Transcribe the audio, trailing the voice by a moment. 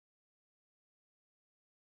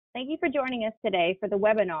Thank you for joining us today for the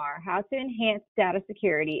webinar, How to Enhance Data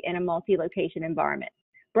Security in a Multi-Location Environment,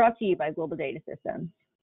 brought to you by Global Data Systems.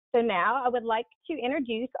 So now I would like to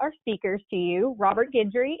introduce our speakers to you, Robert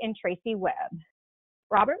Guidry and Tracy Webb.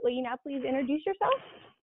 Robert, will you now please introduce yourself?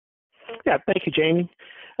 Yeah, thank you, Jamie.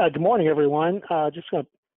 Good morning, everyone. Just a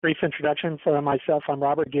brief introduction for myself. I'm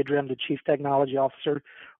Robert Guidry. I'm the Chief Technology Officer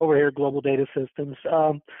over here at Global Data Systems.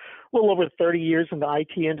 A little over 30 years in the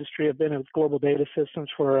IT industry. I've been at Global Data Systems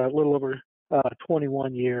for a little over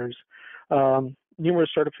 21 years. Numerous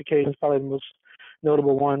certifications, probably the most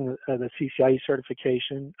notable one, the CCIE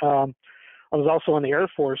certification. I was also in the Air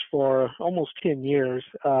Force for almost 10 years.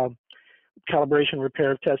 Calibration,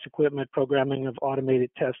 repair of test equipment, programming of automated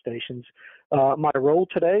test stations. My role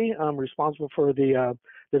today, I'm responsible for the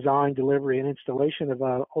design, delivery, and installation of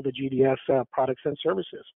all the GDS products and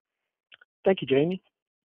services. Thank you, Jamie.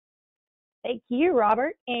 Thank you,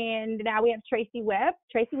 Robert. And now we have Tracy Webb.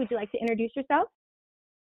 Tracy, would you like to introduce yourself?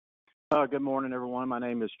 Good morning, everyone. My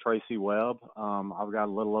name is Tracy Webb. I've got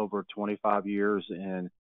a little over 25 years in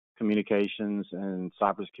communications and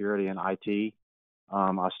cybersecurity and IT.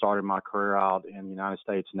 I started my career out in the United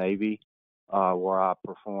States Navy, where I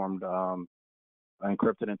performed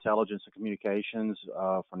encrypted intelligence and communications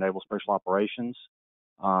for Naval Special Operations.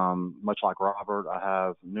 Much like Robert, I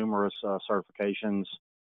have numerous certifications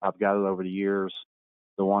I've gathered over the years.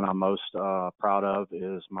 The one I'm most proud of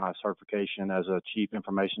is my certification as a Chief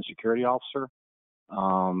Information Security Officer.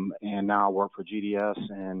 And now I work for GDS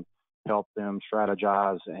and help them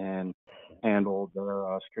strategize and handle their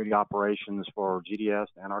security operations for GDS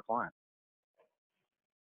and our client.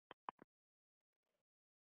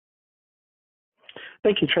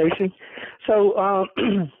 Thank you, Tracy. So,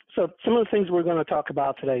 so some of the things we're going to talk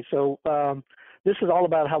about today. So this is all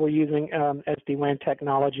about how we're using SD-WAN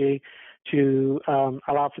technology to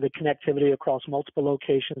allow for the connectivity across multiple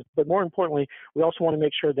locations. But more importantly, we also want to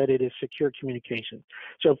make sure that it is secure communication.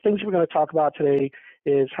 So things we're going to talk about today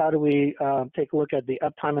is how do we take a look at the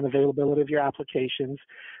uptime and availability of your applications,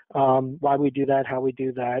 why we do that, how we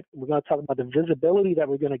do that. We're going to talk about the visibility that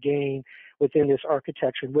we're going to gain within this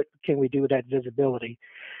architecture and what can we do with that visibility.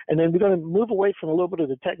 And then we're going to move away from a little bit of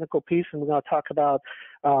the technical piece and we're going to talk about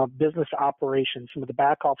business operations, some of the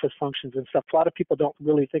back office functions and stuff. A lot of people don't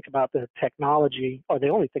really think about the technology, or they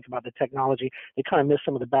only think about the technology. They kind of miss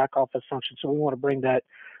some of the back office functions. So we want to bring that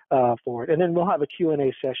forward. And then we'll have a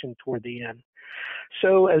Q&A session toward the end.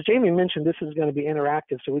 So as Jamie mentioned, this is going to be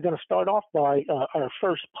interactive. So we're going to start off by our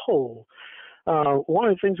first poll. One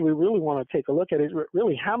of the things we really want to take a look at is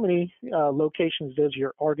really how many locations does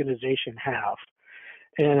your organization have?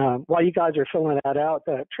 And while you guys are filling that out,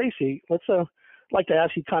 Tracy, let's like to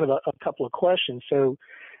ask you kind of a couple of questions. So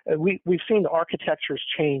we've seen the architectures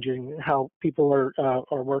changing, how people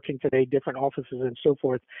are working today, different offices and so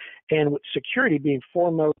forth, and with security being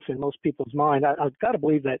foremost in most people's mind, I've got to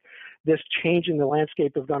believe that this change in the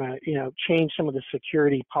landscape is going to, change some of the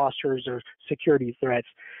security postures or security threats.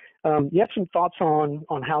 You have some thoughts on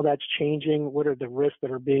how that's changing? What are the risks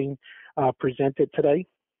that are being presented today?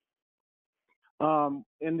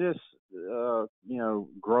 In this,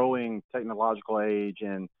 growing technological age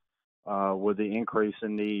and with the increase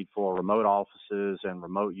in need for remote offices and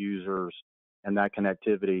remote users and that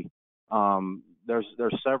connectivity, there's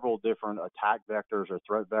several different attack vectors or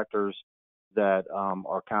threat vectors that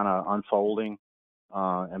are kind of unfolding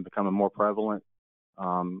and becoming more prevalent.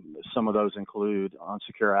 Some of those include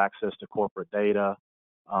unsecure access to corporate data,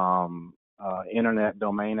 internet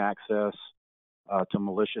domain access to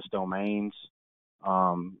malicious domains,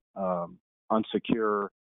 unsecure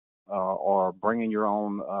or bringing your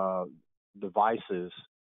own devices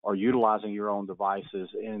or utilizing your own devices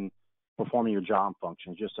in performing your job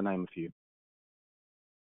functions, just to name a few.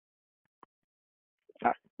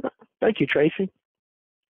 Thank you, Tracy.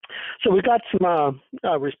 So we've got some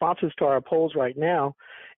responses to our polls right now,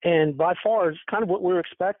 and by far it's kind of what we're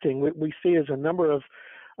expecting. What we see is a number of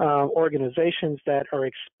organizations that are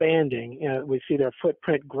expanding. We see their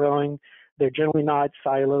footprint growing. They're generally not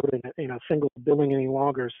siloed in a single building any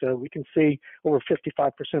longer. So we can see over 55%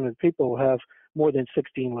 of the people have more than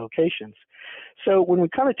 16 locations. So when we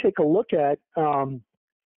kind of take a look at,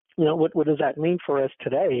 what does that mean for us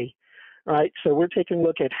today? Right, so we're taking a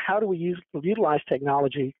look at how do we utilize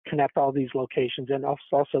technology, connect all these locations, and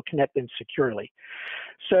also connect them securely.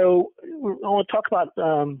 So I want to talk about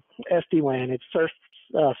SD-WAN. It's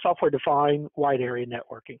software-defined wide area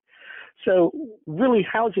networking. So really,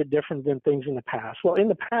 how is it different than things in the past? Well, in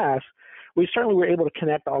the past, we certainly were able to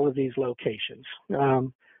connect all of these locations.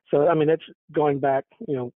 So, I mean, that's going back,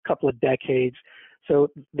 a couple of decades. So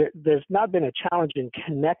there's not been a challenge in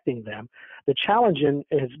connecting them. The challenge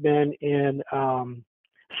has been in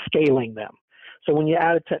scaling them. So when you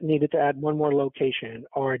needed to add one more location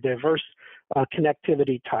or a diverse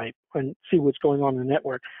connectivity type and see what's going on in the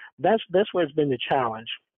network, that's where it's been the challenge.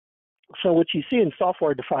 So what you see in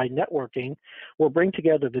software-defined networking, we'll bring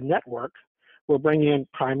together the network, we'll bring in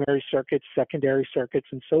primary circuits, secondary circuits,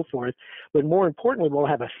 and so forth, but more importantly, we'll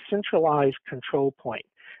have a centralized control point.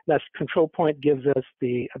 That control point gives us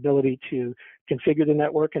the ability to configure the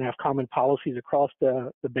network and have common policies across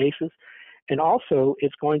the bases, and also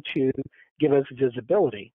it's going to give us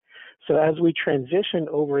visibility. So as we transition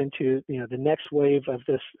over into the next wave of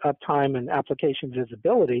this uptime and application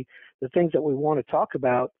visibility, the things that we want to talk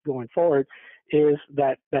about going forward is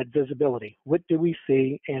that visibility. What do we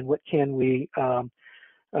see, and what can we,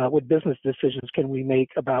 what business decisions can we make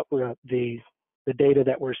about the data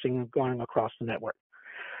that we're seeing going across the network?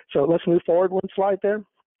 So let's move forward one slide there.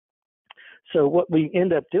 So what we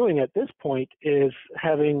end up doing at this point is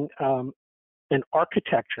having an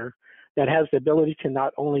architecture that has the ability to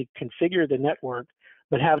not only configure the network,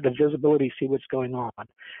 but have the visibility, see what's going on,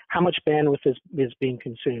 how much bandwidth is being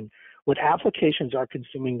consumed, what applications are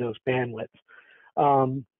consuming those bandwidths.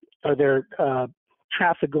 Are there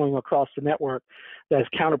traffic going across the network that is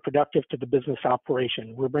counterproductive to the business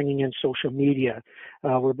operation? We're bringing in social media,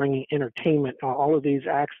 we're bringing entertainment, all of these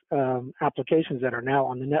applications that are now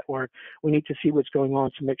on the network. We need to see what's going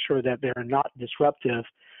on to make sure that they're not disruptive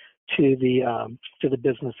to the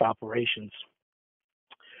business operations.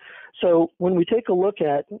 So when we take a look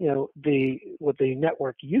at what the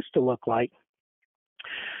network used to look like,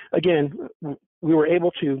 again, we were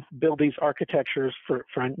able to build these architectures for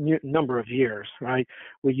a number of years, right?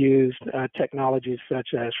 We used technologies such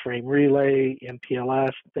as frame relay,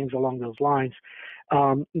 MPLS, things along those lines.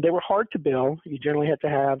 They were hard to build. You generally had to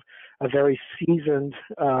have a very seasoned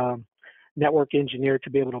network engineer to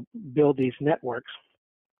be able to build these networks.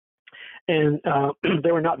 And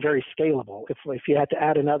they were not very scalable. If you had to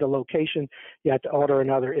add another location, you had to order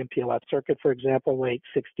another MPLS circuit, for example, wait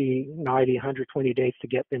 60, 90, 120 days to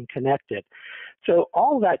get them connected. So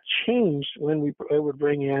all that changed when we would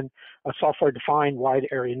bring in a software-defined wide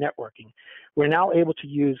area networking. We're now able to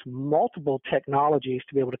use multiple technologies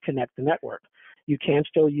to be able to connect the network. You can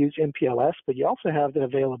still use MPLS, but you also have the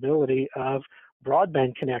availability of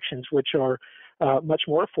broadband connections, which are much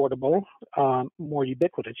more affordable, more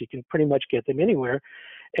ubiquitous. You can pretty much get them anywhere.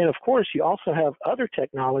 And of course, you also have other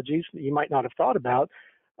technologies that you might not have thought about,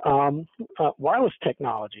 wireless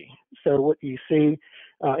technology. So what you see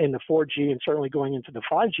in the 4G and certainly going into the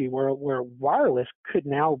 5G world, where wireless could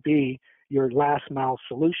now be your last mile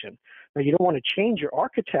solution. Now, you don't want to change your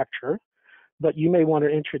architecture, but you may want to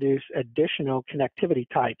introduce additional connectivity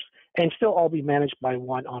types and still all be managed by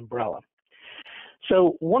one umbrella.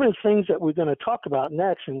 So one of the things that we're going to talk about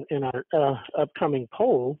next in our upcoming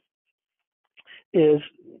poll is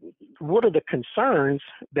what are the concerns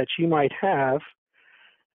that you might have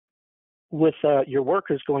with your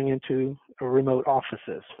workers going into remote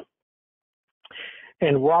offices.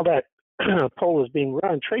 And while that poll is being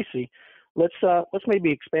run, Tracy, let's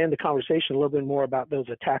maybe expand the conversation a little bit more about those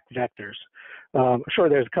attack vectors. I'm sure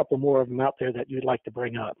there's a couple more of them out there that you'd like to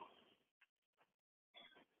bring up.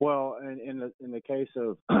 Well, in the case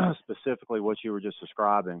of specifically what you were just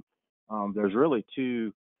describing, there's really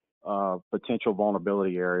two potential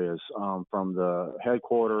vulnerability areas from the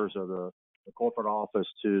headquarters or the corporate office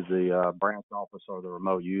to the branch office or the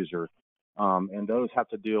remote user. And those have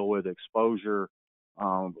to deal with exposure,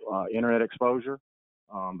 internet exposure,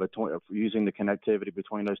 using the connectivity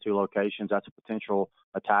between those two locations. That's a potential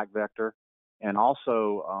attack vector. And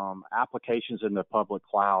also applications in the public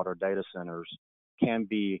cloud or data centers can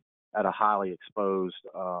be at a highly exposed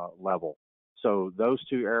level. So those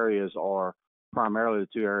two areas are primarily the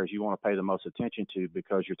two areas you want to pay the most attention to,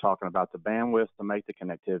 because you're talking about the bandwidth to make the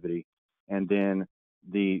connectivity, and then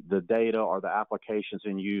the data or the applications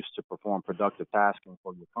in use to perform productive tasking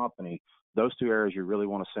for your company. Those two areas you really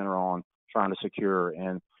want to center on trying to secure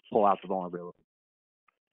and pull out the vulnerability.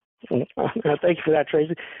 Thank you for that,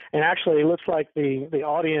 Tracy. And actually, it looks like the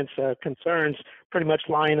audience concerns pretty much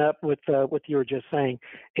line up with what you were just saying.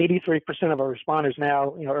 83% of our responders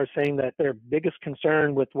now, are saying that their biggest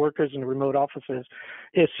concern with workers in the remote offices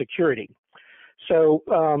is security. So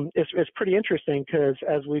it's pretty interesting, because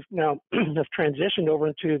as we've now have transitioned over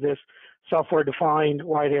into this software-defined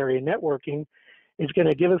wide area networking, it's going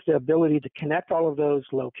to give us the ability to connect all of those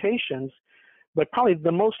locations. But probably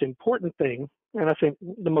the most important thing, and I think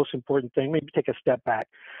the most important thing, maybe take a step back.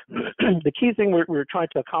 The key thing we're trying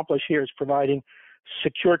to accomplish here is providing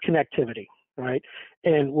secure connectivity. right?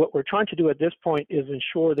 And what we're trying to do at this point is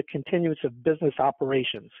ensure the continuance of business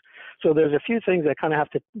operations. So there's a few things that kind of have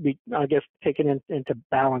to be, I guess, taken into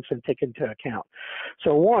balance and taken into account.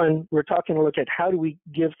 So one, we're talking to look at how do we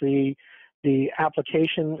give the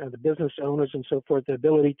application and the business owners and so forth the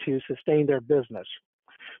ability to sustain their business.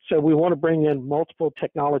 So we want to bring in multiple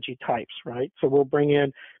technology types, right? So we'll bring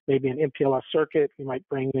in maybe an MPLS circuit. You might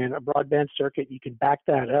bring in a broadband circuit. You can back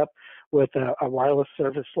that up with a wireless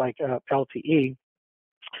service like LTE.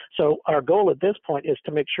 So our goal at this point is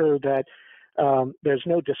to make sure that there's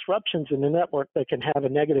no disruptions in the network that can have a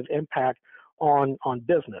negative impact on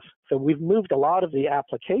business. So we've moved a lot of the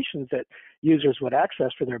applications that users would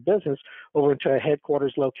access for their business over into a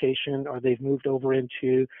headquarters location, or they've moved over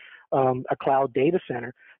into a cloud data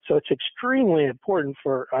center. So it's extremely important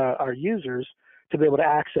for our users to be able to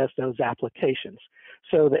access those applications.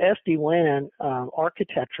 So the SD-WAN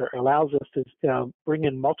architecture allows us to bring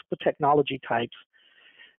in multiple technology types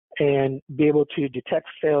and be able to detect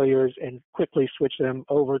failures and quickly switch them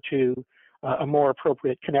over to a more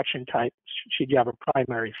appropriate connection type should you have a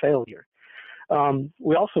primary failure.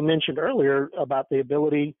 We also mentioned earlier about the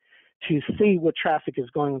ability to see what traffic is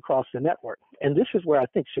going across the network. And this is where I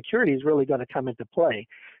think security is really going to come into play,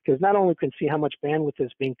 because not only can we see how much bandwidth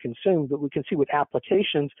is being consumed, but we can see what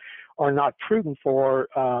applications are not prudent for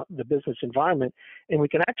the business environment. And we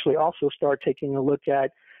can actually also start taking a look at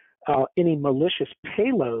any malicious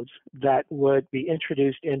payloads that would be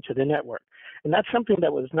introduced into the network. And that's something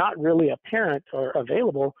that was not really apparent or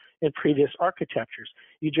available in previous architectures.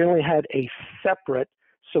 You generally had a separate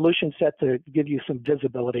solution set to give you some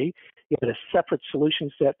visibility. You had a separate solution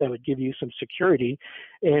set that would give you some security,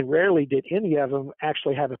 and rarely did any of them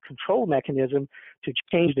actually have a control mechanism to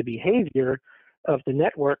change the behavior of the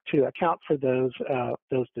network to account for those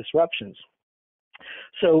disruptions.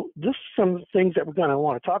 So this is some things that we're going to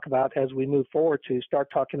want to talk about as we move forward to start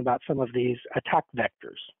talking about some of these attack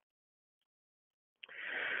vectors.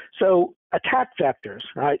 So attack vectors,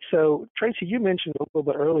 right? So Tracy, you mentioned a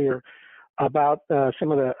little bit earlier about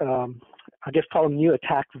some of the, I guess call them new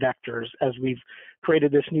attack vectors, as we've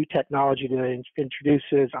created this new technology that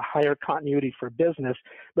introduces a higher continuity for business,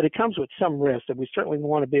 but it comes with some risks, and we certainly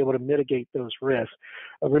want to be able to mitigate those risks.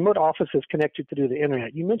 A remote office is connected through the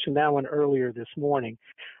internet. You mentioned that one earlier this morning.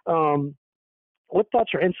 What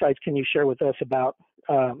thoughts or insights can you share with us about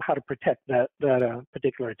how to protect that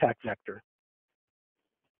particular attack vector?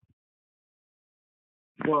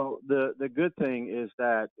 Well, the good thing is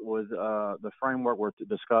that with the framework we're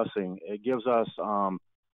discussing, it gives us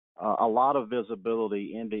a lot of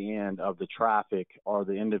visibility end to end of the traffic or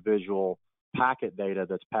the individual packet data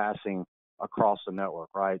that's passing across the network,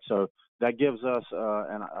 right? So that gives us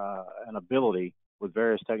an ability with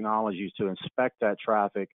various technologies to inspect that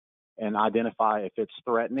traffic and identify if it's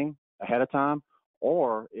threatening ahead of time,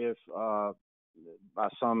 or if by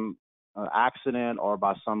some accident or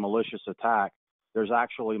by some malicious attack, there's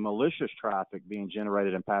actually malicious traffic being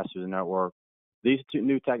generated and passed through the network. These two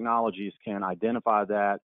new technologies can identify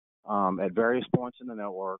that at various points in the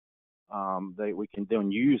network. We can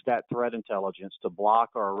then use that threat intelligence to block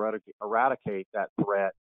or eradicate that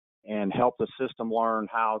threat and help the system learn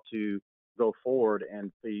how to go forward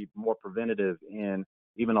and be more preventative in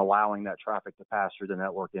even allowing that traffic to pass through the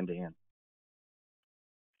network end to end.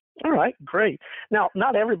 All right, great. Now,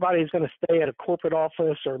 not everybody is going to stay at a corporate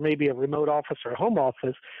office or maybe a remote office or a home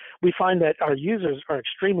office. We find that our users are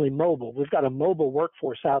extremely mobile. We've got a mobile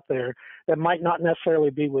workforce out there that might not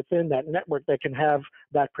necessarily be within that network that can have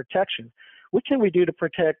that protection. What can we do to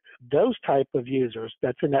protect those type of users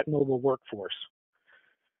that's in that mobile workforce?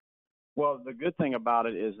 Well, the good thing about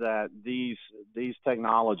it is that these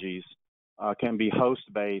technologies can be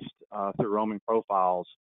host-based through roaming profiles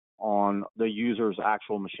on the user's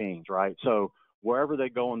actual machines, right? So wherever they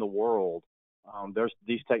go in the world,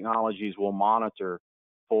 these technologies will monitor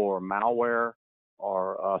for malware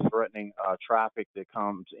or threatening traffic that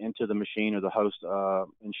comes into the machine or the host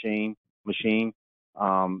machine.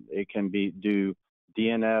 It can do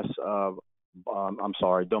DNS,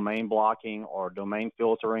 domain blocking or domain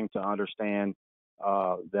filtering to understand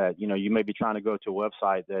that you may be trying to go to a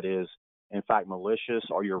website that is in fact malicious,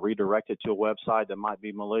 or you're redirected to a website that might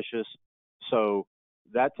be malicious. So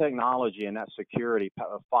that technology and that security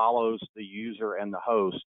follows the user and the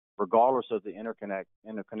host, regardless of the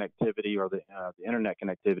interconnectivity or the internet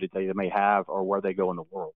connectivity they may have or where they go in the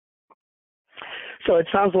world. So it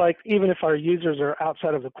sounds like even if our users are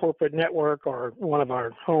outside of the corporate network or one of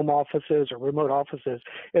our home offices or remote offices,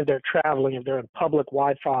 if they're traveling, if they're in public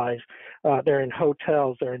Wi-Fi, they're in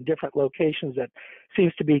hotels, they're in different locations that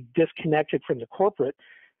seems to be disconnected from the corporate,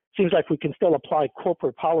 seems like we can still apply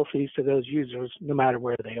corporate policies to those users no matter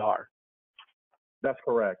where they are. That's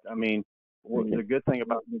correct. I mean, the good thing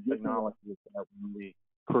about this technology is that when we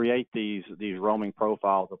create these roaming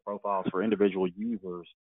profiles or profiles for individual users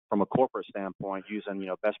from a corporate standpoint, using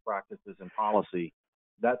best practices and policy,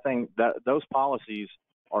 those policies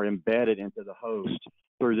are embedded into the host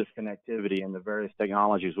through this connectivity and the various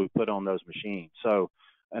technologies we put on those machines. So,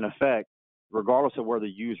 in effect, regardless of where the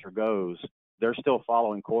user goes, they're still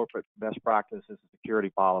following corporate best practices and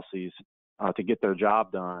security policies to get their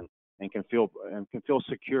job done, and can feel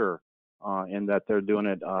secure in that they're doing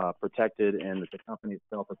it protected, and that the company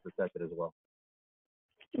itself is protected as well.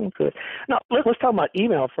 Okay. Now let's talk about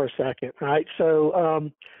email for a second, right?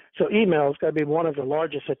 So email is going to be one of the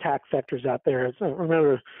largest attack vectors out there. So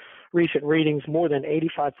remember recent readings, more than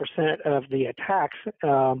 85% of the attacks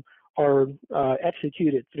are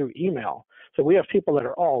executed through email. So we have people that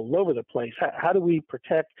are all over the place. How do we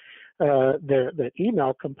protect the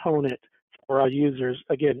email component for our users,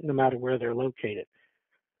 again, no matter where they're located?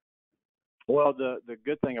 Well, the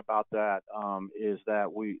good thing about that is that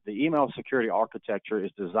the email security architecture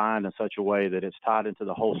is designed in such a way that it's tied into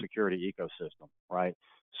the whole security ecosystem, right?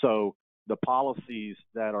 So the policies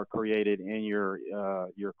that are created in your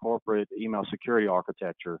corporate email security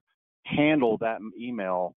architecture handle that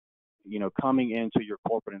email, coming into your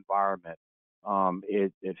corporate environment.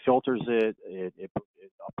 It filters it, it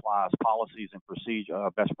applies policies and procedure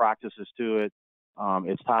best practices to it.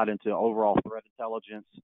 It's tied into overall threat intelligence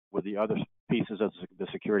with the other pieces of the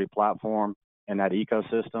security platform and that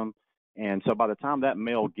ecosystem. And so by the time that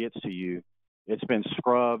mail gets to you, it's been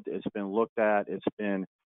scrubbed, it's been looked at, it's been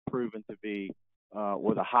proven to be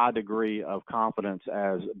with a high degree of confidence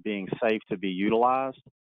as being safe to be utilized.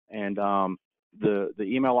 And the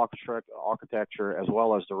email architecture, as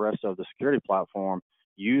well as the rest of the security platform,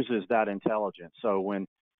 uses that intelligence. So when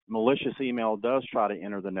malicious email does try to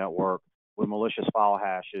enter the network with malicious file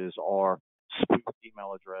hashes or spoofed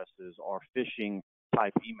email addresses or phishing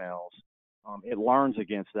type emails, it learns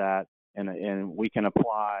against that, and we can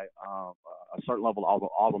apply a certain level of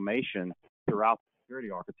automation throughout the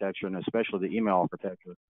security architecture, and especially the email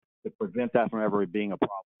architecture, to prevent that from ever being a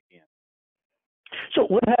problem again. So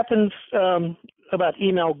what happens about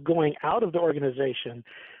email going out of the organization?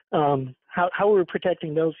 How are we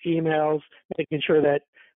protecting those emails, making sure that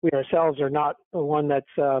we ourselves are not the one that's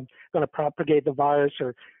going to propagate the virus,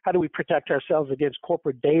 or how do we protect ourselves against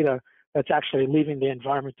corporate data that's actually leaving the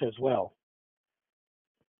environment as well?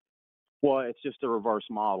 Well, it's just a reverse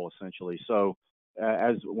model, essentially. So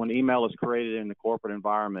as when email is created in the corporate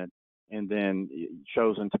environment and then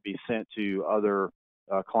chosen to be sent to other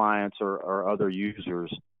clients or other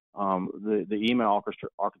users, the email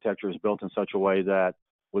architecture is built in such a way that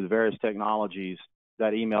with various technologies,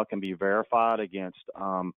 that email can be verified against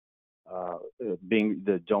being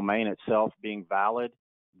the domain itself being valid,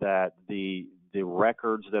 that the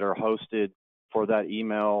records that are hosted for that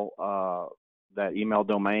email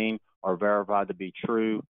domain are verified to be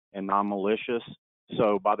true and non-malicious.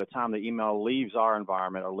 So by the time the email leaves our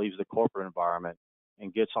environment or leaves the corporate environment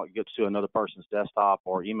and gets to another person's desktop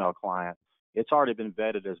or email client, it's already been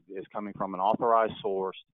vetted as coming from an authorized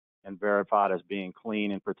source and verified as being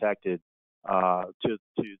clean and protected to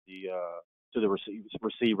the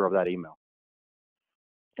receiver of that email.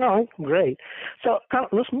 All right, great. So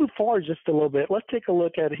let's move forward just a little bit. Let's take a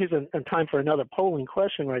look at, here's a time for another polling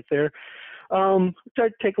question right there.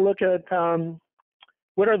 Take a look at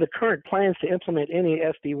what are the current plans to implement any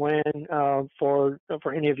SD-WAN for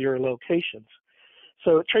any of your locations.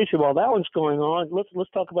 So Tracy, while that one's going on, let's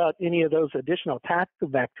talk about any of those additional attack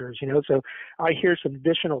vectors. So I hear some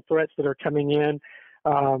additional threats that are coming in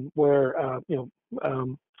where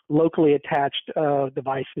locally attached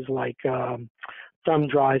devices like thumb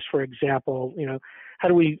drives, for example. How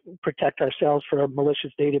do we protect ourselves from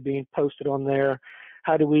malicious data being posted on there?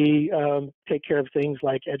 How do we take care of things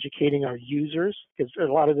like educating our users? Because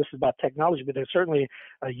a lot of this is about technology, but there's certainly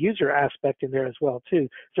a user aspect in there as well, too. Is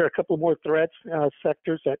there a couple more threats,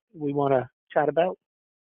 sectors that we want to chat about?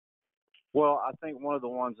 Well, I think one of the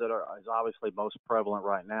ones that is obviously most prevalent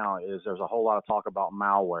right now is there's a whole lot of talk about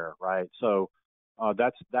malware, right? So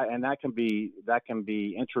that can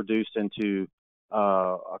be introduced into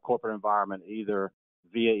a corporate environment either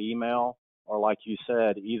via email, or like you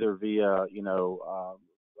said, either via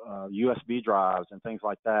USB drives and things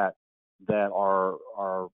like that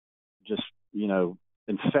are just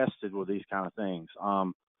infested with these kind of things.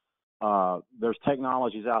 There's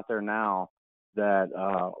technologies out there now that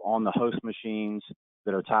on the host machines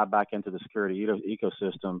that are tied back into the security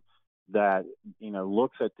ecosystem that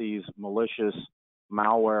looks at these malicious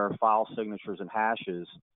malware file signatures and hashes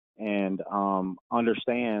and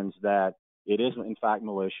understands that it is in fact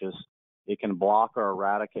malicious. It can block or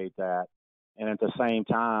eradicate that, and at the same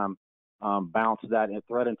time bounce that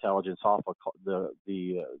threat intelligence off of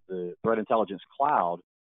the threat intelligence cloud,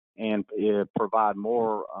 and provide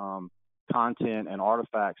more content and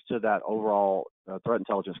artifacts to that overall threat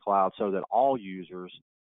intelligence cloud, so that all users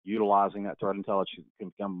utilizing that threat intelligence can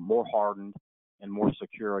become more hardened and more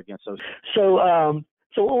secure against those. So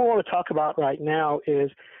what we want to talk about right now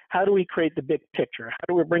is how do we create the big picture? How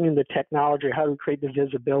do we bring in the technology? How do we create the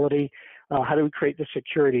visibility? How do we create the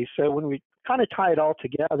security? So when we kind of tie it all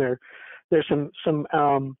together, there's some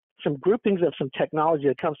groupings of some technology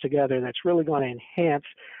that comes together that's really going to enhance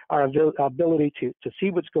our ability to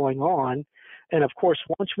see what's going on. And of course,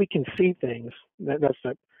 once we can see things, that's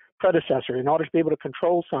the predecessor. In order to be able to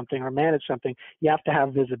control something or manage something, you have to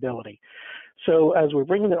have visibility. So as we're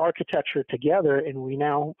bringing the architecture together and we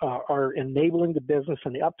now are enabling the business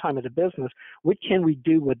and the uptime of the business, what can we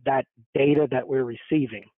do with that data that we're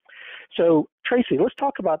receiving? So Tracy, let's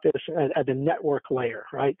talk about this at the network layer,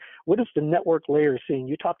 right? What is the network layer seeing?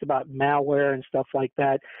 You talked about malware and stuff like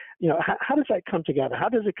that. You know, how does that come together? How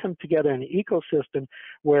does it come together in an ecosystem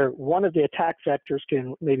where one of the attack vectors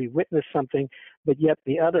can maybe witness something, but yet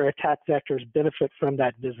the other attack vectors benefit from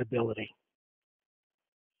that visibility?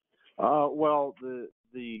 Well,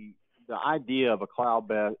 the idea of a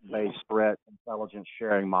cloud-based threat intelligence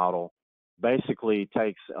sharing model basically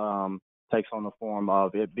takes on the form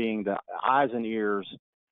of it being the eyes and ears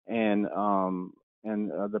and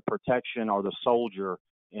the protection or the soldier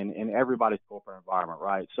in everybody's corporate environment,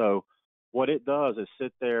 right? So what it does is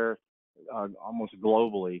sit there almost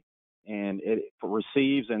globally, and it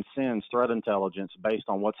receives and sends threat intelligence based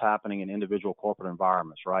on what's happening in individual corporate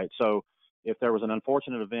environments, right? So if there was an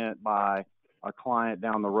unfortunate event by a client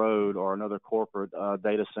down the road or another corporate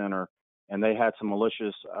data center, and they had some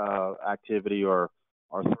malicious activity or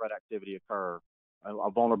threat activity occur, a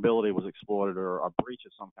vulnerability was exploited or a breach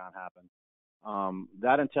of some kind happened,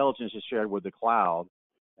 that intelligence is shared with the cloud,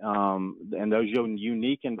 and those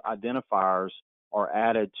unique identifiers are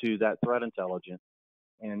added to that threat intelligence,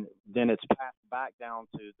 and then it's passed back down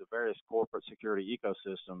to the various corporate security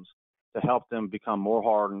ecosystems to help them become more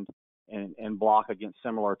hardened and block against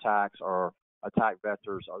similar attacks or attack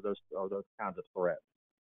vectors or those kinds of threats.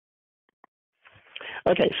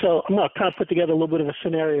 Okay, so I'm going to kind of put together a little bit of a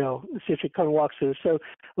scenario, see if it kind of walks through. So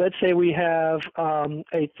let's say we have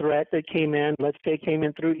a threat that came in. Let's say it came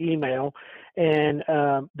in through email, and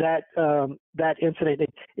that incident,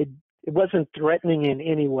 it wasn't threatening in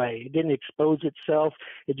any way. It didn't expose itself.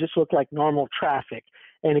 It just looked like normal traffic,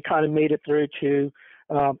 and it kind of made it through to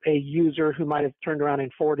a user who might have turned around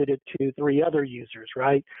and forwarded it to 3 other users,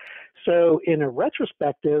 right? So in a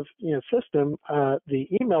retrospective, system, the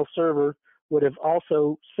email server would have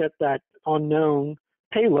also set that unknown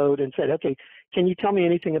payload and said, okay, can you tell me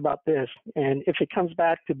anything about this? And if it comes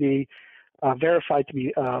back to be verified to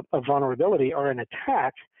be a vulnerability or an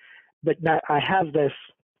attack, but now I have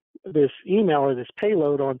this email or this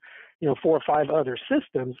payload on 4 or 5 other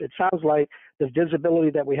systems, it sounds like the visibility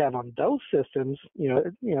that we have on those systems,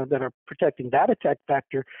 that are protecting that attack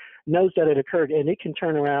vector, knows that it occurred, and it can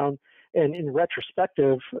turn around and, in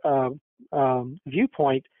retrospective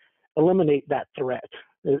viewpoint, eliminate that threat.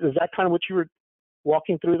 Is that kind of what you were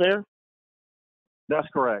walking through there? That's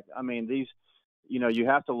correct. I mean, these, you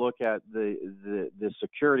have to look at the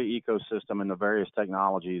security ecosystem and the various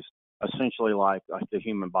technologies essentially like the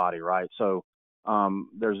human body, right? So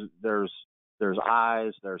there's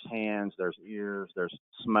eyes, there's hands, there's ears, there's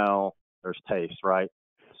smell, there's taste, right?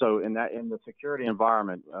 So in the security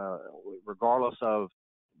environment, regardless of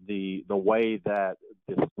the way that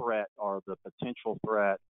the threat or the potential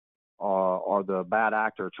threat or the bad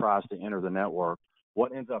actor tries to enter the network,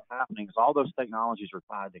 what ends up happening is all those technologies are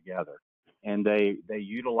tied together, and they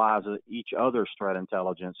utilize each other's threat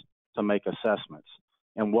intelligence to make assessments.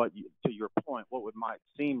 And to your point, what might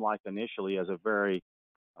seem like initially as a very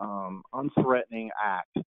unthreatening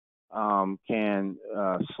act can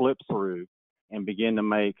slip through and begin to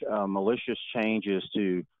make malicious changes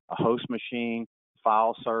to a host machine,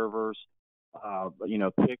 file servers.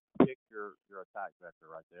 Pick your attack vector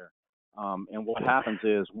right there. And what happens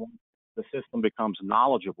is when the system becomes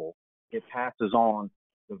knowledgeable, it passes on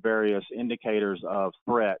the various indicators of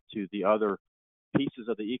threat to the other pieces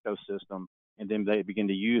of the ecosystem, and then they begin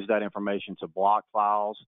to use that information to block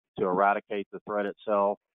files, to eradicate the threat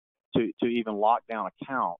itself, to even lock down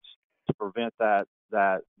accounts to prevent that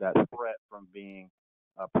threat from being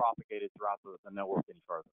propagated throughout the network any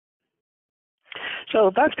further.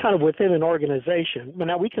 So that's kind of within an organization. But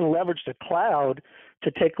now we can leverage the cloud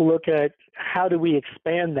to take a look at how do we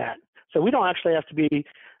expand that. So we don't actually have to be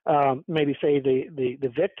maybe say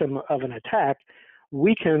the victim of an attack.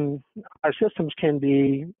 Our systems can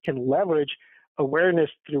leverage awareness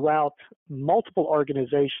throughout multiple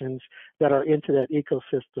organizations that are into that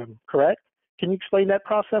ecosystem, correct? Can you explain that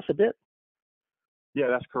process a bit? Yeah,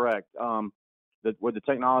 that's correct. With the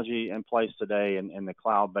technology in place today and the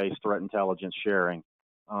cloud-based threat intelligence sharing,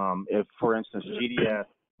 if, for instance, GDS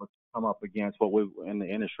would come up against what we in the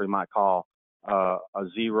industry might call a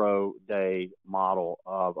zero-day model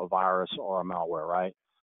of a virus or a malware, right?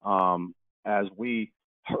 As we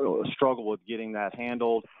struggle with getting that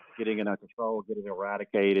handled, getting it under control, getting it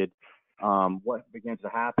eradicated, what begins to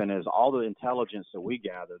happen is all the intelligence that we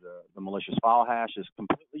gather, the malicious file hash, is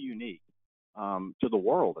completely unique to the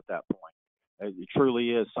world at that point. It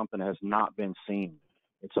truly is something that has not been seen.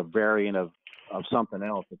 It's a variant of something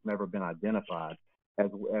else that's never been identified.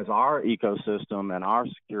 As our ecosystem and our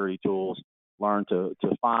security tools learn to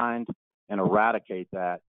find and eradicate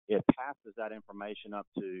that, it passes that information up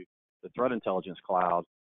to the threat intelligence cloud.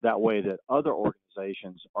 That way that other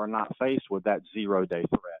organizations are not faced with that zero-day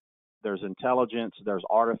threat. There's intelligence, there's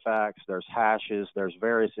artifacts, there's hashes, there's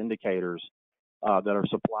various indicators that are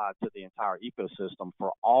supplied to the entire ecosystem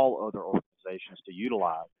for all other organizations to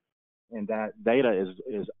utilize. And that data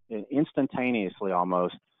is instantaneously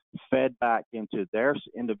almost fed back into their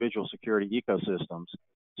individual security ecosystems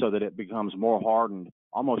so that it becomes more hardened,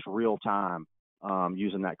 almost real time,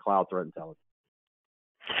 using that cloud threat intelligence.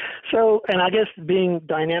 So, and I guess being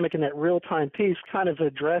dynamic in that real-time piece kind of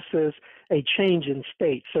addresses a change in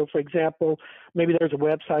state. So, for example, maybe there's a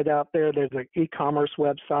website out there, there's an e-commerce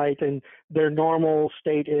website, and their normal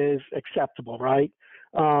state is acceptable, right?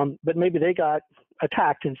 But maybe they got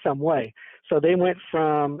attacked in some way. So they went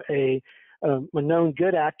from a known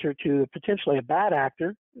good actor to potentially a bad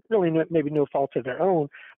actor, really maybe no fault of their own,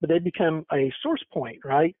 but they become a source point,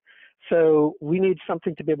 right? So we need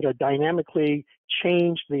something to be able to dynamically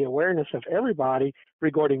change the awareness of everybody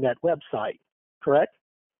regarding that website, correct?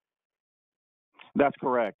 That's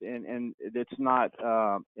correct, and it's not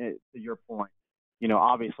to your point. You know,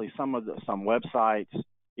 obviously some websites,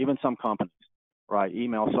 even some companies, right,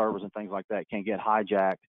 email servers and things like that can get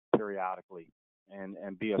hijacked periodically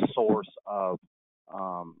and be a source of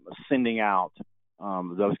sending out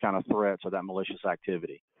those kind of threats or that malicious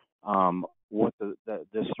activity. What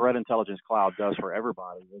this threat intelligence cloud does for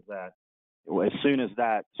everybody is that as soon as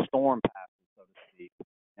that storm passes, so to speak,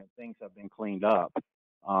 and things have been cleaned up,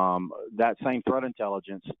 that same threat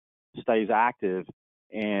intelligence stays active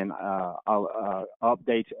and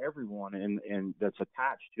updates everyone in that's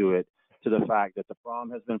attached to it to the fact that the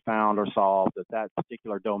problem has been found or solved, that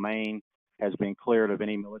particular domain has been cleared of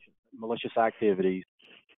any malicious activities.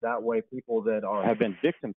 That way, people that have been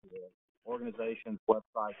victims to it, organizations,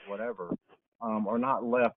 websites, whatever, are not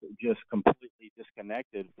left just completely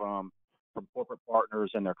disconnected from corporate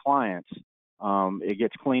partners and their clients. It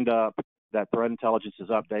gets cleaned up, that threat intelligence is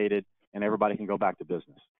updated, and everybody can go back to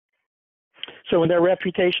business. So when their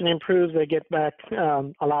reputation improves, they get back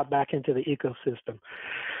allowed back into the ecosystem.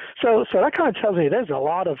 So that kind of tells me there's a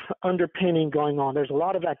lot of underpinning going on. There's a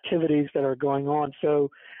lot of activities that are going on.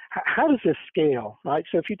 So how does this scale, right?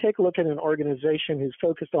 So if you take a look at an organization who's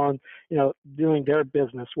focused on, doing their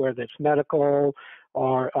business, whether it's medical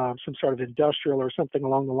or some sort of industrial or something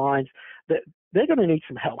along the lines, that they're going to need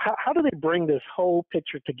some help. How do they bring this whole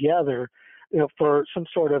picture together, for some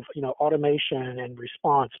sort of, automation and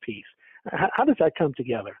response piece? How does that come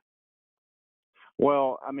together?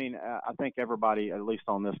 Well, I mean, I think everybody, at least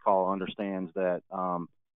on this call, understands that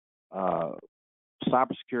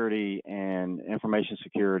cybersecurity and information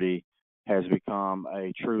security has become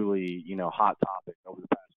a truly, hot topic over the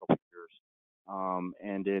past couple of years,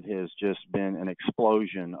 and it has just been an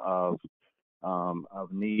explosion of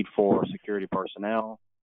need for security personnel,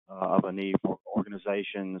 of a need for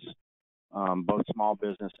organizations, both small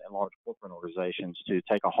business and large corporate organizations, to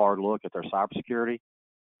take a hard look at their cybersecurity.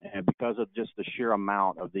 And because of just the sheer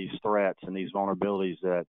amount of these threats and these vulnerabilities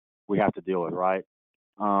that we have to deal with, right?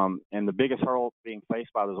 And the biggest hurdle being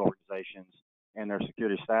faced by those organizations and their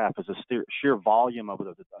security staff is the sheer volume of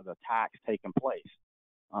the attacks taking place.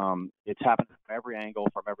 It's happening from every angle,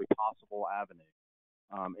 from every possible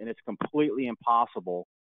avenue. And it's completely impossible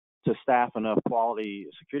to staff enough quality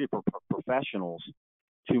security professionals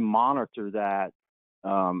to monitor that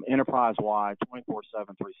enterprise-wide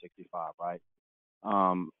 24/7, 365, right?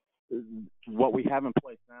 What we have in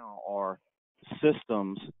place now are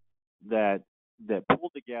systems that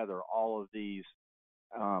pull together all of these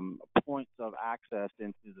points of access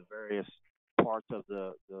into the various parts parts of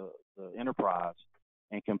the enterprise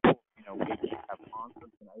and can put, we have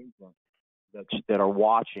constants and agents that are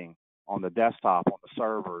watching on the desktop, on the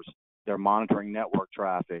servers. They're monitoring network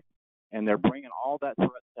traffic, and they're bringing all that threat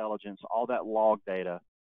intelligence, all that log data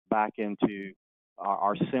back into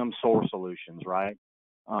our SIM source solutions, right?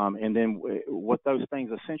 And then what those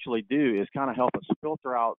things essentially do is kind of help us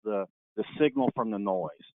filter out the signal from the noise.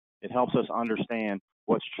 It helps us understand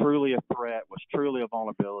what's truly a threat, what's truly a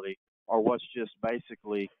vulnerability, or what's just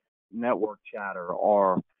basically network chatter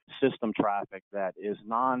or system traffic that is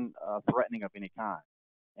non-threatening of any kind.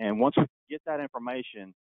 And once we get that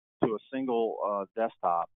information to a single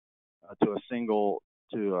desktop, to a single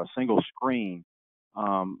screen,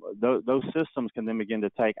 those systems can then begin to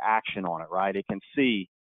take action on it, right? It can see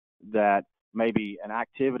that maybe an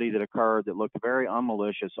activity that occurred that looked very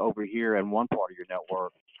unmalicious over here in one part of your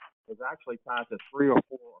network is actually tied to 3 or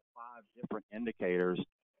 4 or 5 different indicators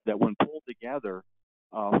that, when pulled together,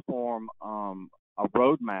 form a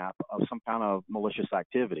roadmap of some kind of malicious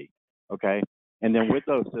activity, okay? And then with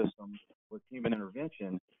those systems, with human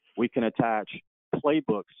intervention, we can attach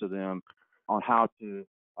playbooks to them on how to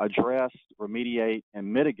address, remediate,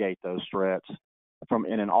 and mitigate those threats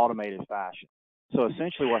in an automated fashion. So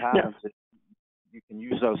essentially what happens is you can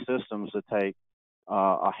use those systems to take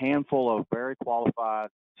a handful of very qualified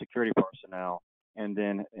security personnel and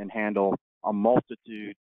handle a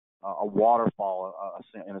multitude, a waterfall,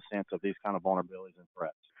 in a sense, of these kind of vulnerabilities and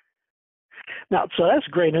threats. Now, so that's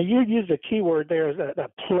great. Now, you used a key word there, a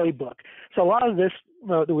playbook. So a lot of this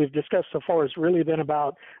that we've discussed so far has really been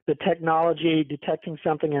about the technology, detecting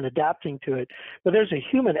something and adapting to it. But there's a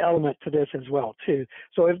human element to this as well, too.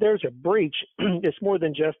 So if there's a breach, it's more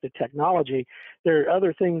than just the technology. There are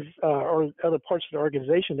other things or other parts of the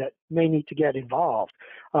organization that may need to get involved.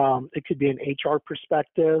 It could be an HR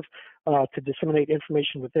perspective, to disseminate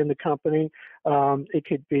information within the company. It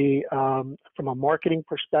could be from a marketing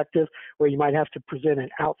perspective, where you might have to present an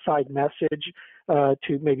outside message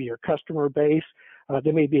to maybe your customer base.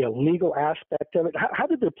 There may be a legal aspect of it. How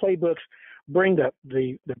did the playbooks bring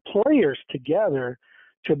the players together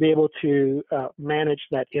to be able to manage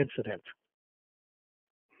that incident?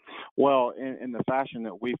 Well, in the fashion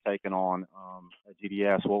that we've taken on at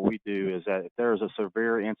GDS, what we do is that if there's a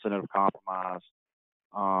severe incident of compromise,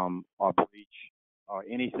 or breach, or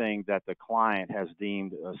anything that the client has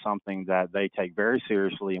deemed something that they take very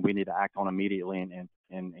seriously and we need to act on immediately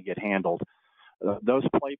and get handled, those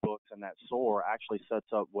playbooks and that SOAR actually sets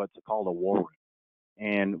up what's called a war room.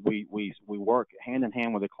 And we work hand in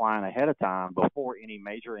hand with the client ahead of time before any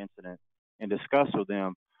major incident and discuss with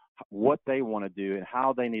them what they want to do and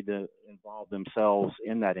how they need to involve themselves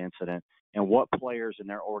in that incident and what players in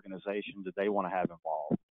their organization do they want to have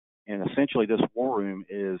involved. And essentially, this war room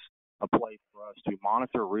is a place for us to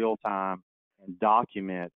monitor real time and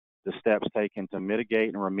document the steps taken to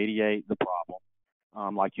mitigate and remediate the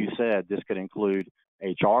problem. Like you said, this could include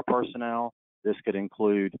HR personnel. This could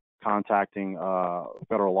include contacting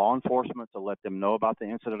federal law enforcement to let them know about the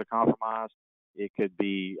incident of compromise. It could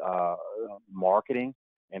be marketing,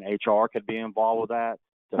 and HR could be involved with that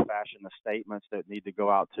to fashion the statements that need to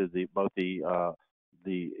go out to both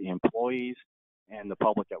the employees and the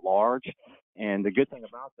public at large. And the good thing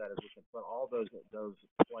about that is we can put all those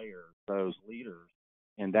players, those leaders,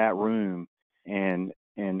 in that room and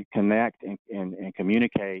connect and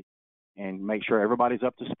communicate and make sure everybody's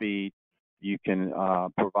up to speed. You can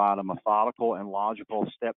provide a methodical and logical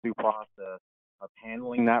step-through process of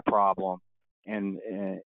handling that problem and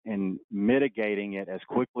mitigating it as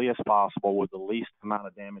quickly as possible with the least amount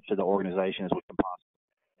of damage to the organization as we can possibly.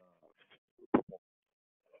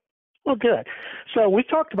 Well, good. So we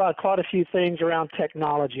talked about quite a few things around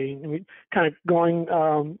technology, and we kind of going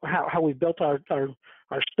how we built our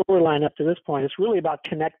storyline up to this point. It's really about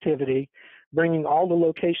connectivity, bringing all the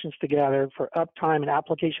locations together for uptime and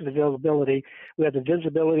application availability. We have the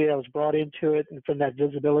visibility that was brought into it, and from that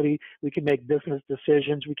visibility, we can make business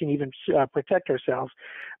decisions. We can even protect ourselves.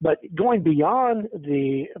 But going beyond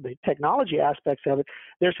the technology aspects of it,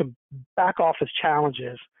 there's some back office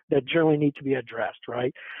challenges that generally need to be addressed,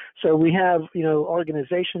 right? So we have,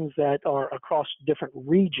 organizations that are across different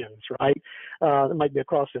regions, right? It might be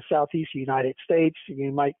across the Southeast United States.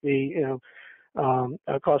 You might be,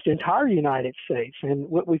 across the entire United States. And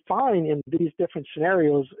what we find in these different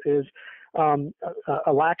scenarios is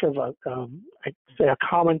a lack of a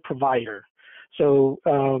common provider. So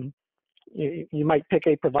you might pick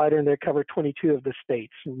a provider and they cover 22 of the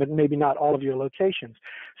states, but maybe not all of your locations.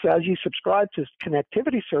 So as you subscribe to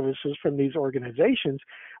connectivity services from these organizations,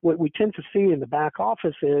 what we tend to see in the back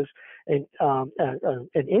office is an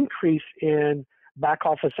increase in back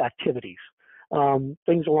office activities.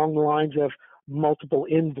 things along the lines of multiple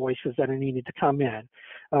invoices that are needed to come in.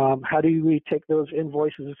 How do we take those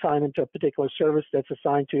invoices, assign them to a particular service that's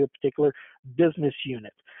assigned to a particular business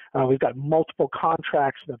unit? We've got multiple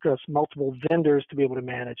contracts across multiple vendors to be able to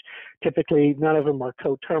manage. Typically, none of them are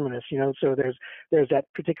coterminous, so there's that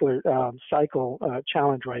particular cycle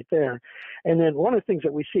challenge right there. And then one of the things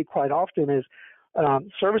that we see quite often is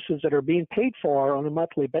services that are being paid for on a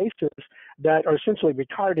monthly basis that are essentially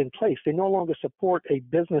retired in place. They no longer support a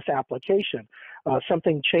business application.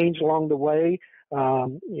 Something changed along the way.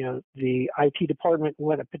 The IT department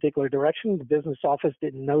went a particular direction. The business office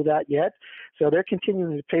didn't know that yet. So they're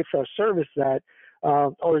continuing to pay for a service that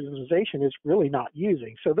organization is really not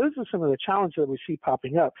using. So those are some of the challenges that we see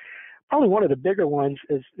popping up. Probably one of the bigger ones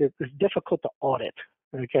is it's difficult to audit.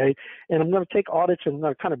 Okay, and I'm going to take audits and I'm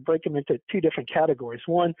going to kind of break them into two different categories.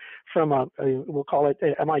 One from we'll call it,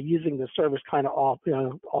 am I using the service kind of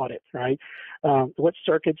audit, right? What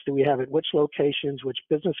circuits do we have at which locations, which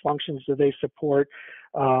business functions do they support,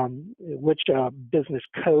 which business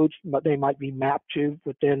codes they might be mapped to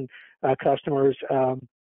within customers'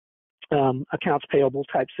 accounts payable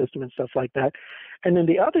type system and stuff like that. And then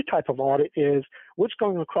the other type of audit is what's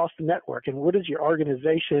going across the network and what is your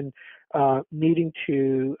organization needing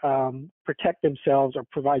to protect themselves or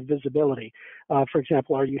provide visibility. For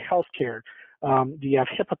example, are you healthcare? Do you have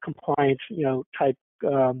HIPAA compliance, type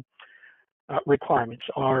requirements?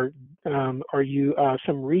 Are you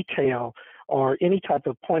some retail or any type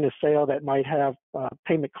of point of sale that might have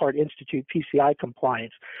Payment Card Institute PCI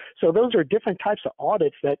compliance? So those are different types of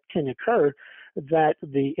audits that can occur that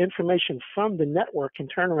the information from the network can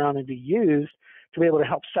turn around and be used to be able to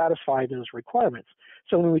help satisfy those requirements.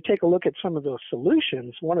 So when we take a look at some of those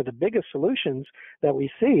solutions, one of the biggest solutions that we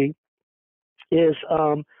see is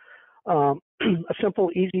a simple,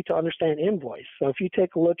 easy to understand invoice. So if you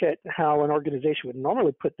take a look at how an organization would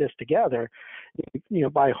normally put this together,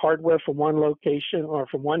 buy hardware from one location or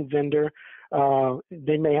from one vendor,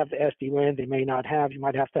 they may have the SD-WAN, they may not have. You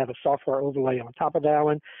might have to have a software overlay on top of that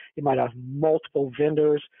one. You might have multiple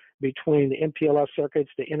vendors between the MPLS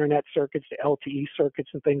circuits, the internet circuits, the LTE circuits,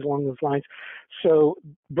 and things along those lines. So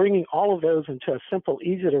bringing all of those into a simple,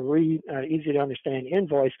 easy to read, easy to understand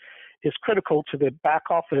invoice is critical to the back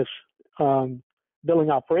office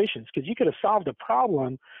billing operations, because you could have solved a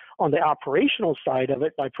problem on the operational side of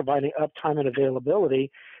it by providing uptime and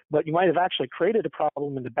availability, but you might have actually created a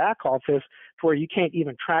problem in the back office to where you can't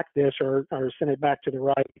even track this or send it back to the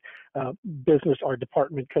right business or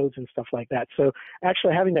department codes and stuff like that. So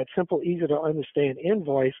actually having that simple, easy to understand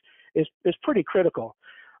invoice is pretty critical.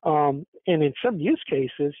 And in some use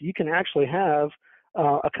cases, you can actually have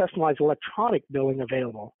a customized electronic billing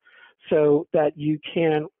available so that you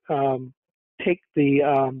can take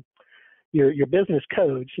the your business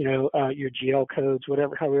codes, your GL codes,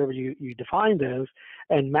 however you define those,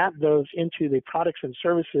 and map those into the products and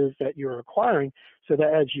services that you're acquiring, so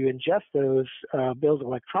that as you ingest those bills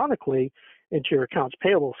electronically into your accounts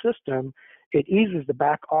payable system, it eases the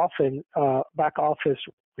back office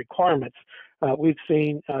requirements. We've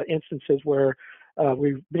seen instances where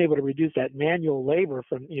we've been able to reduce that manual labor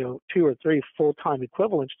from 2 or 3 full-time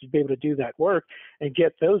equivalents to be able to do that work and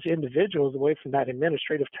get those individuals away from that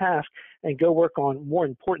administrative task and go work on more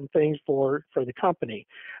important things for the company,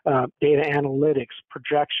 data analytics,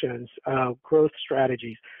 projections, growth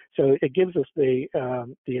strategies. So it gives us the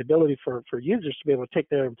ability for users to be able to take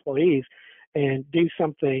their employees and do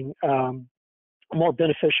something more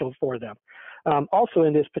beneficial for them. Also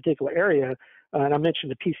in this particular area, and I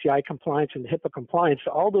mentioned the PCI compliance and the HIPAA compliance,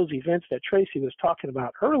 all those events that Tracy was talking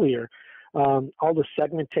about earlier, all the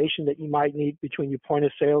segmentation that you might need between your point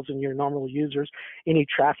of sales and your normal users, any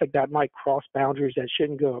traffic that might cross boundaries that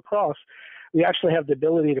shouldn't go across, we actually have the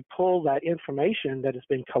ability to pull that information that has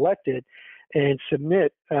been collected and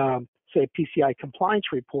submit, say, PCI compliance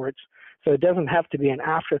reports. So it doesn't have to be an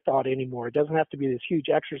afterthought anymore. It doesn't have to be this huge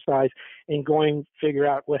exercise in going figure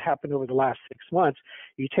out what happened over the last 6 months.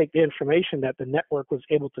 You take the information that the network was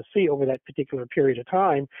able to see over that particular period of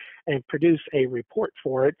time and produce a report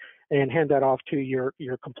for it and hand that off to your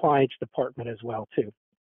compliance department as well too.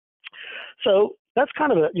 So that's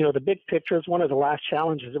kind of the big picture. Is one of the last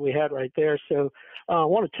challenges that we had right there. So I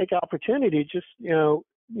want to take opportunity just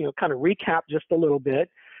kind of recap just a little bit.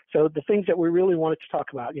 So the things that we really wanted to talk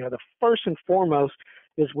about, the first and foremost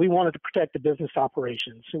is we wanted to protect the business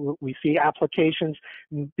operations. So we see applications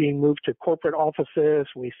being moved to corporate offices.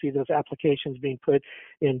 We see those applications being put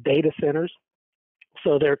in data centers.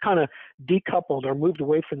 So they're kind of decoupled or moved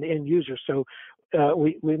away from the end user. So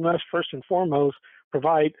we must first and foremost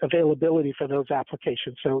provide availability for those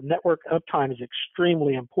applications. So network uptime is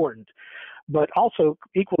extremely important. But also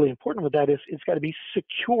equally important with that is it's got to be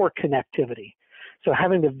secure connectivity. So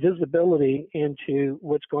having the visibility into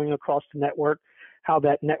what's going across the network, how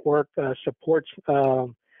that network supports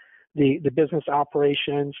the business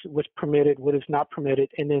operations, what's permitted, what is not permitted,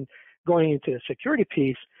 and then going into the security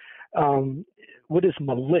piece, what is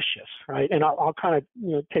malicious, right? And I'll kind of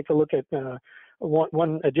take a look at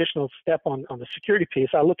one additional step on the security piece.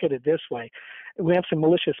 I look at it this way: we have some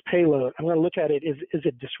malicious payload. I'm going to look at it: is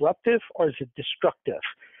it disruptive or is it destructive?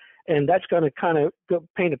 And that's going to kind of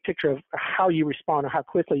paint a picture of how you respond or how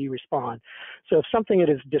quickly you respond. So if something that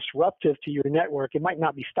is disruptive to your network, it might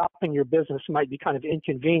not be stopping your business, it might be kind of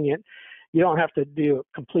inconvenient. You don't have to do a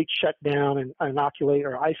complete shutdown and inoculate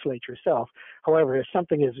or isolate yourself. However, if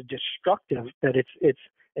something is destructive, that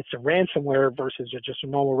it's a ransomware versus just a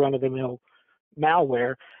normal run-of-the-mill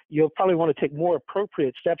malware, you'll probably want to take more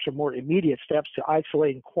appropriate steps or more immediate steps to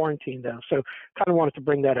isolate and quarantine them. So kind of wanted to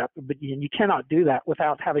bring that up, but you cannot do that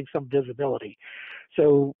without having some visibility.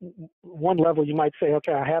 So one level you might say,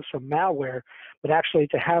 okay, I have some malware, but actually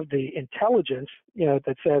to have the intelligence,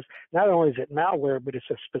 that says not only is it malware, but it's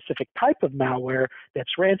a specific type of malware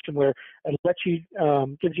that's ransomware, and lets you,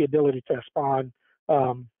 gives you ability to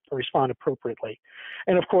respond appropriately.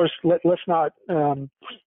 And of course, let's not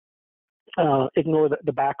ignore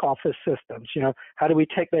the back office systems. How do we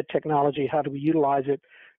take that technology? How do we utilize it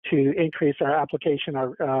to increase our application,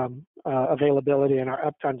 our availability, and our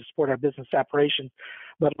uptime to support our business operations?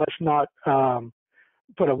 But let's not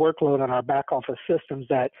put a workload on our back office systems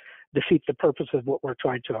that defeats the purpose of what we're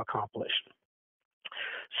trying to accomplish.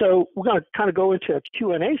 So we're going to kind of go into a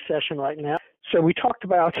Q&A session right now. So we talked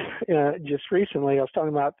about just recently, I was talking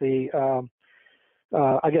about the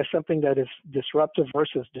I guess something that is disruptive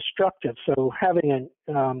versus destructive. So having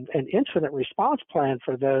an incident response plan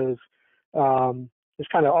for those is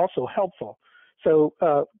kind of also helpful. So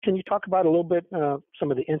can you talk about a little bit some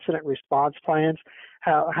of the incident response plans?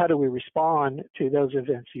 How do we respond to those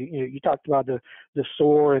events? You talked about the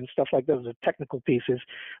SOAR and stuff like those, the technical pieces,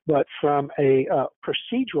 but from a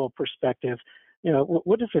procedural perspective,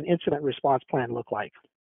 what does an incident response plan look like?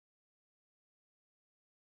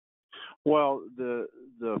 Well,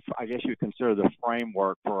 I guess you consider the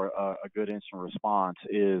framework for a good instant response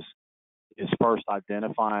is first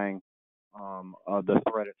identifying the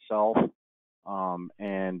threat itself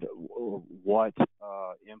and what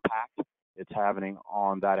impact it's having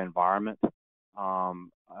on that environment,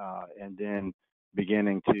 and then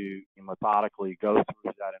beginning to methodically go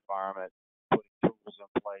through that environment, putting tools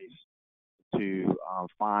in place to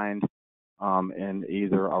find and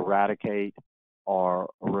either eradicate or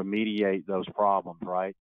remediate those problems,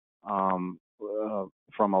 right? From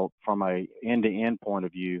a end-to-end point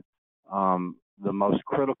of view, the most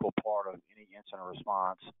critical part of any incident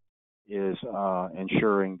response is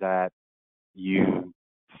ensuring that you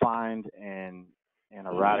find and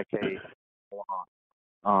eradicate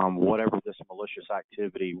whatever this malicious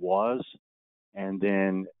activity was, and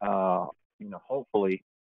then hopefully,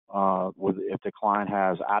 if the client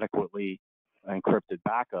has adequately encrypted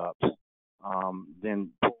backups, then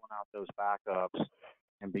pulling out those backups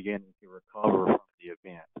and beginning to recover from the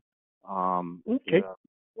event. Okay.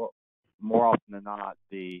 Well, more often than not,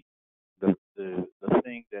 the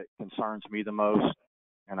thing that concerns me the most,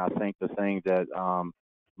 and I think the thing that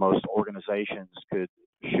most organizations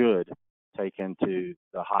should take into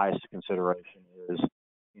the highest consideration is,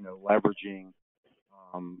 leveraging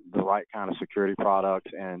the right kind of security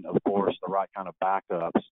products and, of course, the right kind of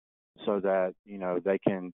backups, so that they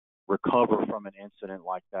can recover from an incident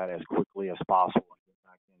like that as quickly as possible and get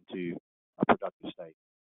back into a productive state.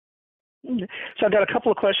 So I've got a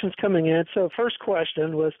couple of questions coming in. So first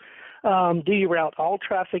question was, do you route all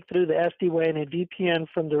traffic through the SD-WAN and VPN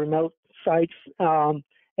from the remote sites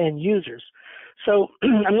and users? So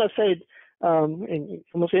I'm going to say, and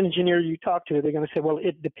almost any engineer you talk to, they're going to say, well,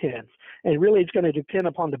 it depends. And really, it's going to depend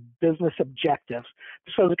upon the business objectives.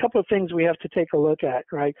 So there's a couple of things we have to take a look at,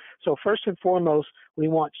 right? So first and foremost, we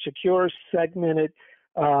want secure, segmented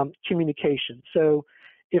communication. So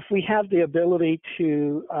if we have the ability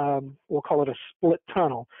to, we'll call it a split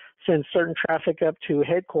tunnel, send certain traffic up to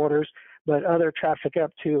headquarters, but other traffic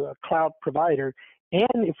up to a cloud provider,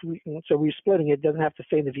 and so we're splitting it, doesn't have to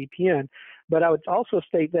stay in the VPN, but I would also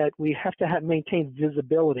state that we have to maintain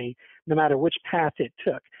visibility no matter which path it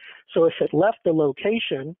took. So if it left the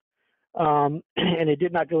location and it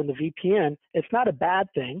did not go in the VPN, it's not a bad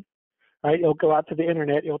thing, right? It'll go out to the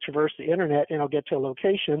internet, it'll traverse the internet, and it'll get to a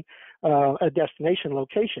location, a destination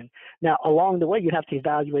location. Now, along the way, you have to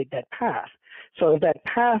evaluate that path. So if that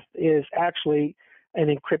path is actually an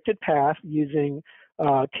encrypted path using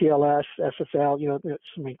TLS, SSL,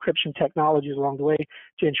 some encryption technologies along the way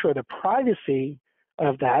to ensure the privacy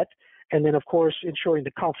of that. And then, of course, ensuring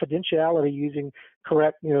the confidentiality using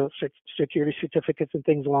correct, security certificates and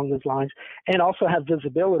things along those lines, and also have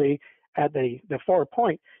visibility at the far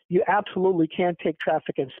point. You absolutely can take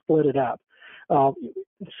traffic and split it up.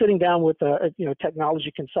 Sitting down with a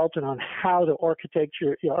technology consultant on how to architect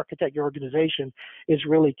your organization is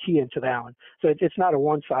really key into that one. So it's not a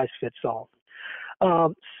one-size-fits-all.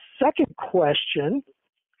 Second question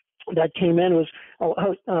that came in was,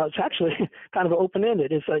 it's actually kind of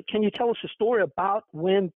open-ended. It's like, can you tell us a story about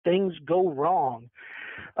when things go wrong?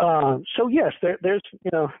 So yes, there's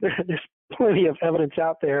plenty of evidence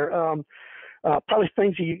out there. Probably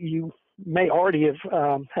things you may already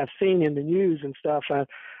have seen in the news and stuff.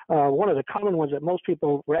 One of the common ones that most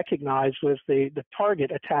people recognize was the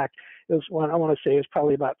Target attack. It was one, I want to say, it's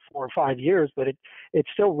probably about 4 or 5 years, but it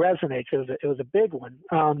still resonates. It was a big one.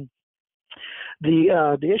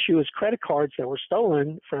 The issue is credit cards that were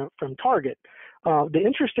stolen from Target. The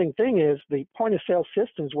interesting thing is the point of sale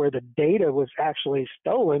systems where the data was actually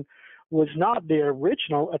stolen was not the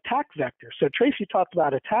original attack vector. So Tracy talked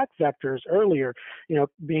about attack vectors earlier,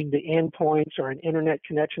 being the endpoints or an internet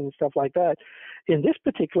connection and stuff like that. In this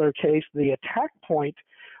particular case, the attack point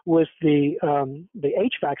was the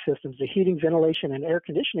HVAC systems, the heating, ventilation, and air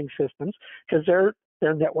conditioning systems, because they're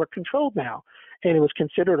network controlled now. And it was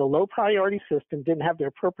considered a low priority system, didn't have the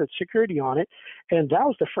appropriate security on it. And that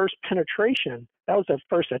was the first penetration. That was the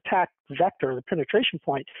first attack vector, the penetration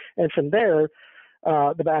point. And from there,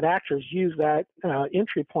 the bad actors use that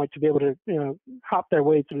entry point to be able to hop their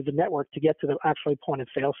way through the network to get to the actually point of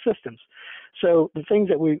sale systems. So the things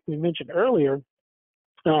that we mentioned earlier,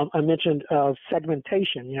 I mentioned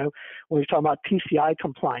segmentation, when we're talking about PCI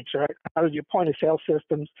compliance, right? How does your point of sale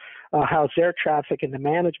systems, how's their traffic and the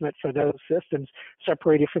management for those systems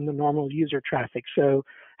separated from the normal user traffic? So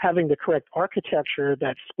having the correct architecture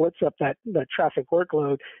that splits up that traffic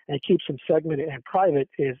workload and keeps them segmented and private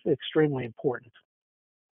is extremely important.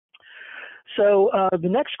 So the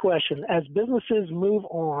next question, as businesses move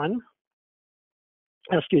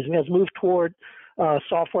toward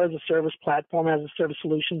software as a service, platform as a service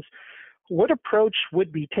solutions, what approach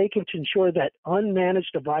would be taken to ensure that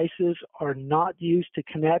unmanaged devices are not used to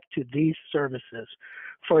connect to these services?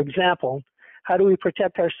 For example, how do we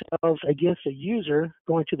protect ourselves against a user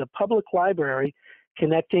going to the public library,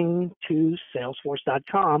 connecting to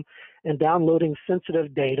Salesforce.com, and downloading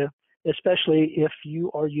sensitive data, especially if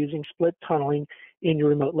you are using split tunneling in your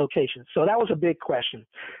remote locations? So that was a big question.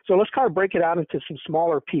 So let's kind of break it out into some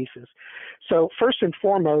smaller pieces. So first and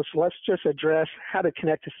foremost, let's just address how to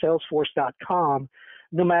connect to Salesforce.com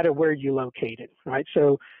no matter where you're located, right?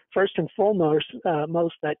 So first and foremost,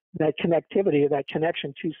 that connectivity, that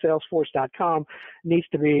connection to Salesforce.com needs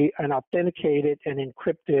to be an authenticated and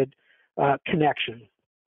encrypted connection.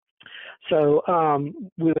 So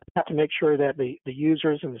we would have to make sure that the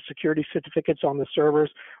users and the security certificates on the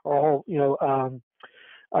servers are all,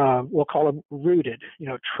 we'll call them rooted,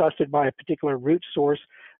 trusted by a particular root source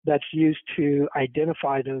that's used to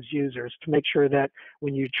identify those users, to make sure that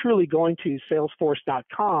when you're truly going to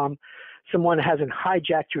Salesforce.com, someone hasn't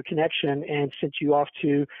hijacked your connection and sent you off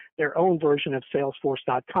to their own version of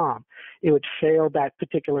Salesforce.com. It would fail that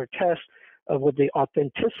particular test with the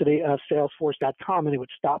authenticity of Salesforce.com, and it would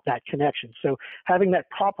stop that connection. So having that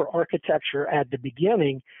proper architecture at the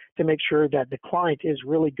beginning to make sure that the client is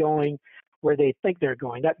really going where they think they're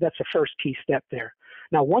going, that's the first key step there.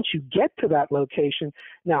 Now, once you get to that location,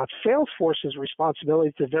 now it's Salesforce's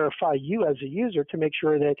responsibility to verify you as a user to make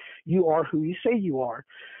sure that you are who you say you are.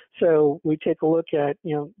 So we take a look at,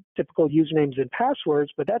 typical usernames and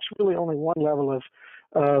passwords, but that's really only one level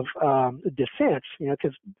of defense,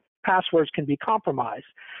 because passwords can be compromised.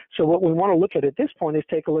 So what we want to look at this point is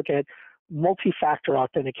take a look at multi-factor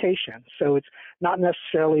authentication. So it's not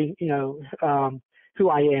necessarily, who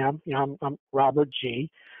I am. I'm Robert G.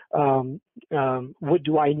 What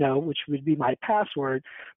do I know, which would be my password,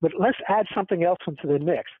 but let's add something else into the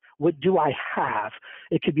mix. What do I have?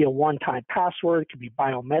 It could be a one-time password, it could be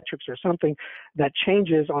biometrics or something that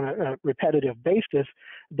changes on a repetitive basis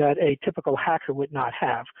that a typical hacker would not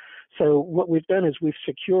have. So what we've done is we've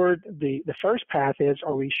secured the first path is,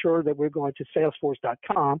 are we sure that we're going to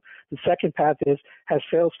Salesforce.com? The second path is, has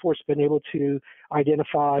Salesforce been able to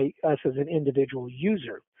identify us as an individual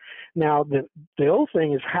user? Now, the old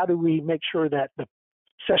thing is, how do we make sure that the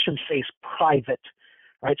session stays private?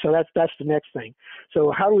 Right, so that's the next thing.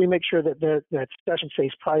 So how do we make sure that that session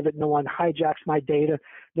stays private? No one hijacks my data,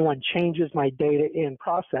 no one changes my data in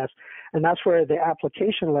process, and that's where the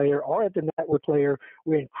application layer or at the network layer,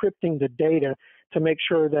 we're encrypting the data to make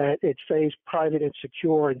sure that it stays private and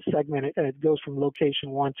secure and segmented, and it goes from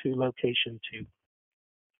location 1 to location 2.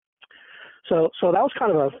 So that was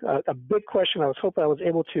kind of a big question. I was hoping I was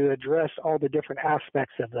able to address all the different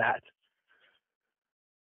aspects of that.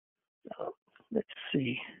 Let's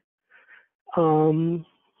see. I'm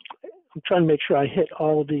trying to make sure I hit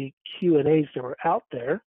all the Q&As that were out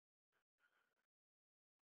there.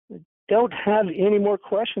 I don't have any more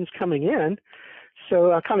questions coming in,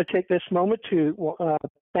 so I'll kind of take this moment to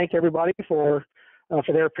thank everybody for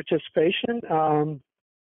their participation.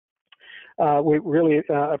 We really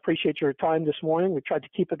appreciate your time this morning. We tried to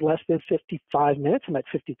keep it less than 55 minutes. I'm at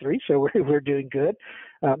 53, so we're doing good.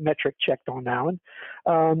 Metric checked on that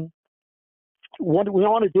one. What we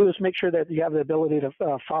want to do is make sure that you have the ability to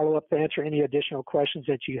follow up to answer any additional questions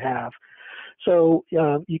that you have. So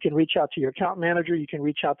you can reach out to your account manager. You can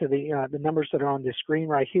reach out to the numbers that are on the screen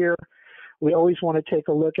right here. We always want to take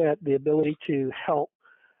a look at the ability to help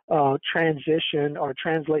transition or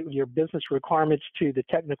translate your business requirements to the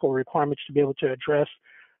technical requirements to be able to address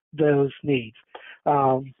those needs.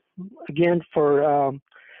 Again, for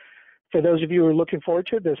those of you who are looking forward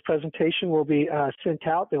to it, this presentation will be sent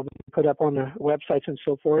out. They'll be put up on the websites and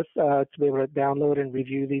so forth to be able to download and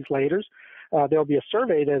review these later. There'll be a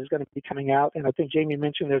survey that is going to be coming out, and I think Jamie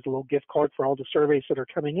mentioned there's a little gift card for all the surveys that are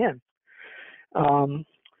coming in.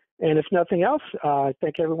 And if nothing else,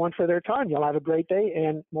 thank everyone for their time. Y'all have a great day,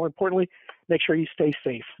 and more importantly, make sure you stay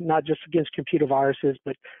safe, not just against computer viruses,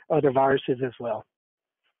 but other viruses as well.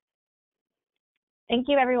 Thank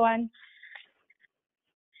you, everyone.